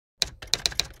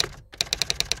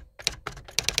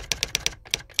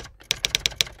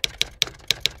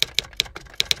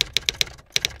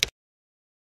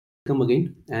Welcome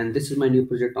again, and this is my new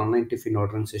project, online Tiffin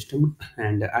ordering system,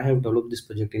 and I have developed this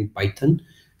project in Python,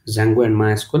 Django, and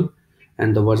MySQL.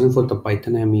 And the version for the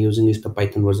Python I am using is the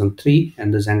Python version 3,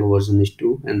 and the Django version is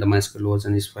 2, and the MySQL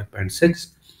version is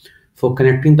 5.6. For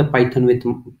connecting the Python with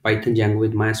Python Django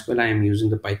with MySQL, I am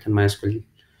using the Python MySQL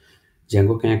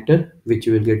Django connector, which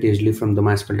you will get easily from the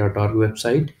mysql.org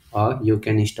website, or you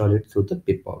can install it through the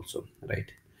pip also,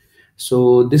 right?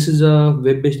 So this is a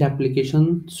web-based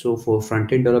application. So for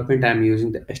front-end development, I'm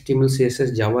using the HTML,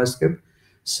 CSS, JavaScript.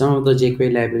 Some of the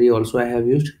jQuery library also I have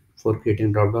used for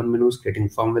creating drop-down menus, creating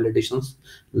form validations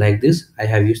like this. I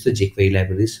have used the jQuery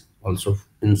libraries also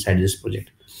inside this project,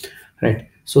 right?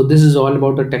 So this is all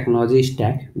about the technology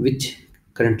stack which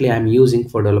currently I'm using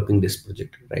for developing this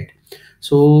project, right?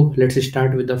 So let's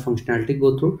start with the functionality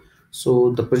go through.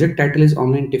 So the project title is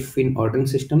Online Tiffin Ordering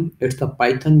System. It's the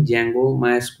Python, Django,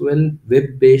 MySQL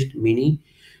web-based mini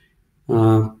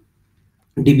uh,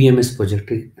 DBMS project.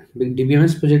 Big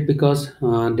DBMS project because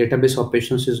database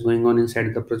operations is going on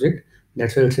inside the project.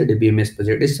 That's why it's a DBMS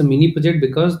project. It's a mini project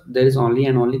because there is only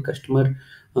and only customer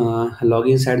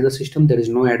login inside the system. There is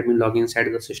no admin login inside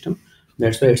the system.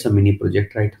 That's why it's a mini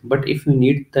project, right? But if you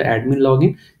need the admin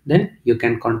login, then you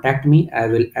can contact me. I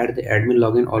will add the admin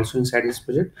login also inside this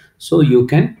project, so you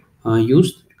can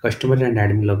use customer and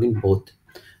admin login both.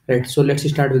 Right, so let's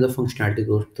start with the functionality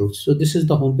go through. So this is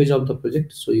the home page of the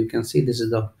project. So you can see this is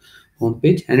the home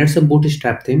page, and it's a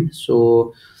bootstrap theme.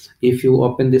 So if you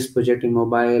open this project in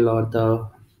mobile or the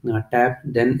tab,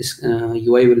 then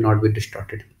UI will not be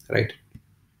distorted, right?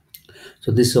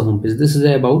 So this is a home page. This is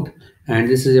about, and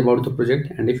this is about the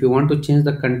project. And if you want to change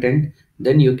the content,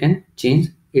 then you can change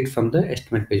it from the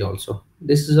estimate page also.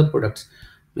 This is the products,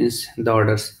 means the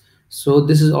orders. So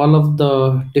this is all of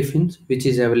the tiffins which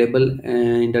is available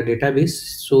in the database.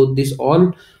 So this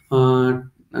all uh,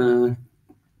 uh,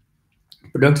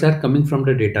 products are coming from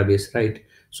the database, right?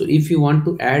 So if you want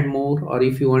to add more or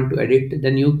if you want to edit,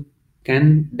 then you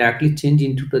can directly change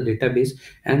into the database,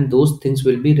 and those things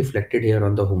will be reflected here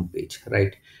on the home page,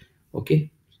 right?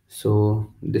 Okay,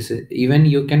 so this is, even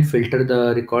you can filter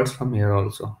the records from here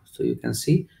also. So you can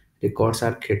see records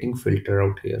are getting filtered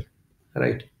out here,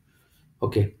 right?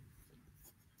 Okay,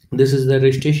 this is the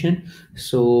registration.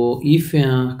 So if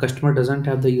customer doesn't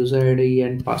have the user id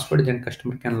and password, then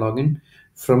customer can log in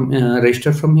from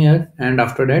register from here, and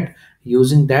after that,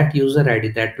 using that user id,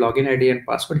 that login id and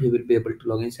password, he will be able to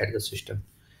log inside the system.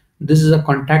 This is a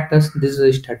contact us. This is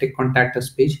a static contact us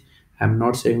page. I'm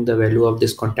not saving the value of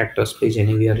this contact us page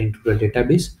anywhere into the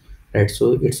database, right?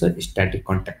 So it's a static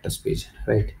contact us page,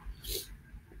 right?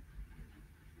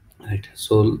 Right,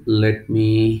 so let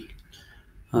me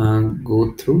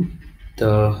go through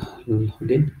the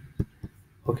login.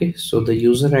 Okay, so the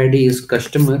user id is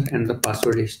customer and the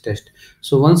password is test.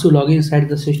 So once you log inside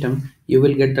the system, you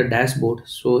will get the dashboard.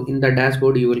 So in the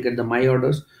dashboard, you will get the my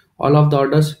orders, all of the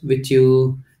orders which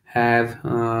you have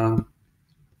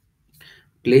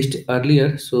placed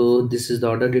earlier. So this is the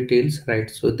order details, right?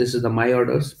 So this is the my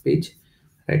orders page,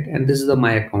 right? And this is the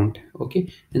my account.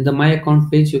 Okay, in the my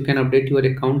account page, you can update your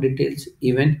account details.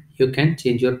 Even you can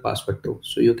change your password too.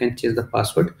 So you can change the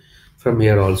password from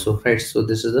here also, right? So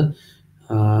this is the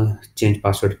change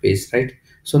password page, right?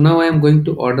 So now I am going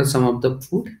to order some of the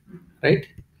food, right?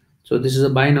 So this is a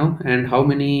buy now, and how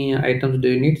many items do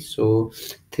you need? So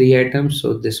 3 items.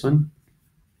 So this one.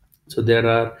 So there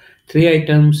are 3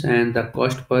 items, and the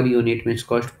cost per unit, means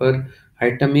cost per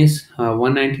item is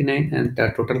 199, and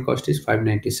the total cost is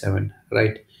 597,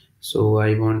 right? So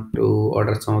I want to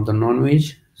order some of the non-veg.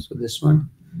 So this one,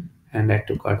 and add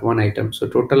to cart 1 item. So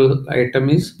total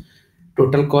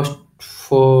cost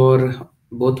for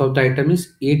both of the item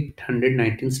is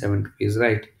 897 rupees,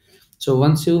 right? So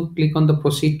once you click on the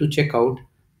proceed to checkout,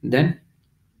 then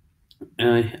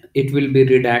it will be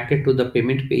redirected to the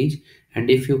payment page. And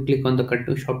if you click on the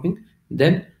continue shopping,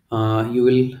 then you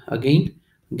will again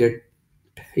get,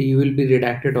 you will be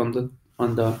redirected on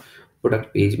the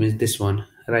product page, means this one,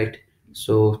 right?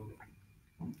 So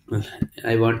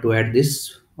I want to add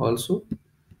this also,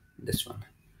 this one,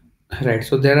 right?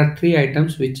 So there are 3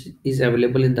 items which is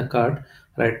available in the cart,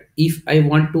 right? If I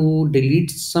want to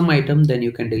delete some item, then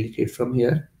you can delete it from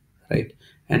here, right?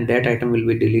 And that item will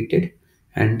be deleted.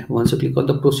 And once you click on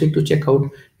the proceed to checkout,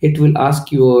 it will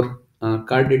ask your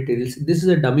card details. This is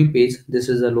a dummy page. This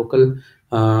is a local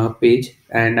page,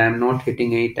 and I'm not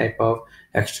hitting any type of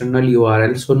external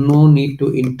url, so no need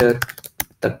to enter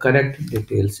the correct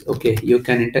details. Okay, you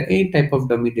can enter any type of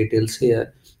dummy details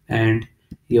here, and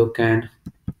you can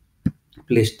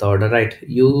place the order, right?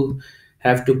 You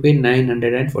have to pay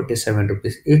 947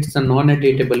 rupees. It's a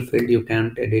non-editable field, you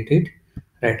can't edit it,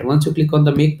 right? Once you click on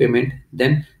the make payment,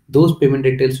 then those payment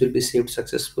details will be saved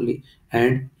successfully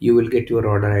and you will get your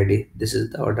order ID. This is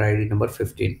the order ID number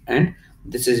 15 and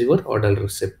this is your order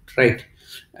receipt, right?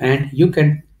 And you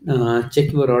can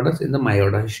check your orders in the my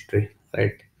order history,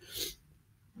 right?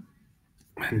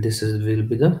 And this is will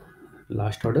be the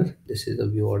last order. This is the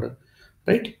view order,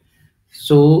 right?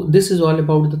 So this is all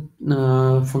about the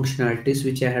functionalities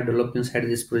which I have developed inside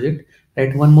this project,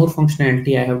 right? One more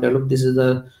functionality I have developed, this is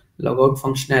the logout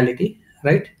functionality,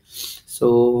 right?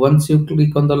 So once you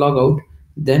click on the logout,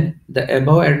 then the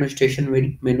above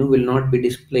administration menu will not be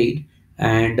displayed,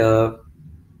 and uh,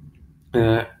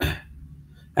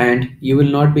 and you will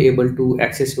not be able to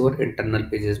access your internal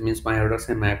pages, means my orders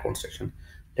and my account section.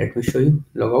 Let me show you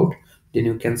logout. Then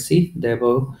you can see the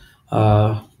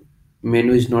above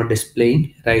menu is not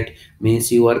displaying, right?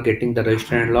 Means you are getting the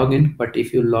register and login, but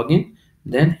if you log in,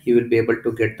 then you will be able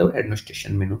to get the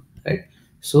administration menu, right?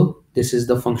 So this is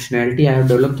the functionality I have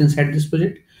developed inside this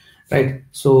project, right?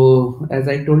 So as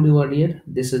I told you earlier,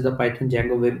 this is the Python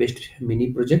Django web based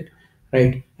mini project,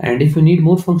 right? And if you need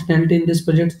more functionality in this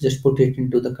project, just put it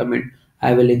into the comment.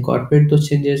 I will incorporate those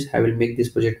changes. I will make this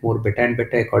project more better and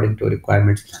better according to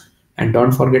requirements. And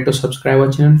don't forget to subscribe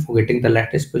our channel for getting the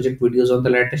latest project videos on the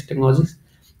latest technologies.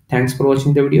 Thanks for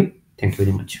watching the video. Thank you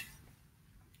very much.